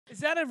Is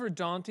that ever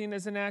daunting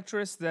as an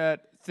actress,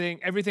 that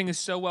everything is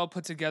so well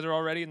put together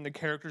already and the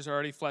characters are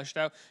already fleshed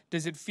out?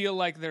 Does it feel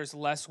like there's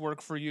less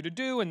work for you to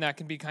do and that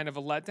can be kind of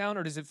a letdown,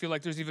 or does it feel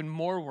like there's even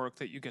more work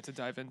that you get to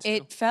dive into?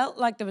 It felt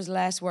like there was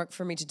less work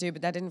for me to do,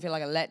 but that didn't feel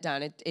like a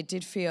letdown. It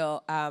did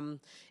feel,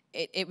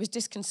 it was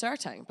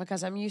disconcerting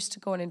because I'm used to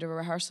going into a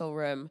rehearsal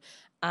room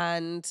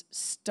and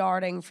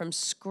starting from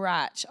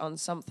scratch on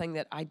something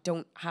that I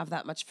don't have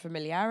that much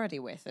familiarity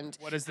with. And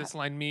What does this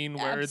line mean?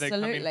 Where are they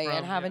coming from? absolutely,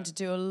 and having to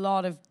do a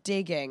lot of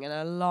digging and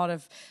a lot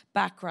of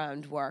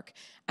background work.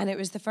 And it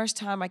was the first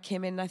time I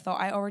came in and I thought,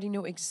 I already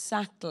know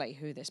exactly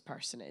who this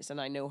person is,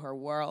 and I know her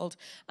world,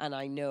 and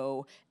I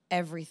know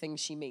everything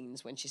she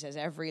means when she says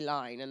every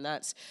line. And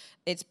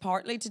it's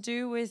partly to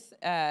do with,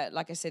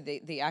 like I said,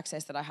 the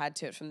access that I had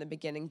to it from the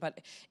beginning,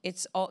 but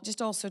it's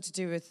just also to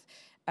do with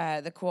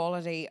the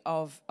quality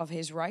of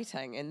his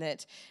writing, and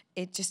that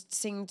it just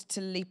seemed to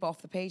leap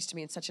off the page to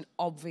me in such an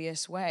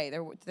obvious way.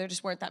 There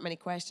just weren't that many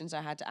questions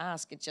I had to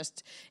ask.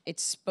 It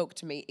spoke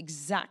to me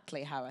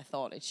exactly how I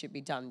thought it should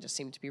be done. Just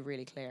seemed to be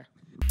really clear.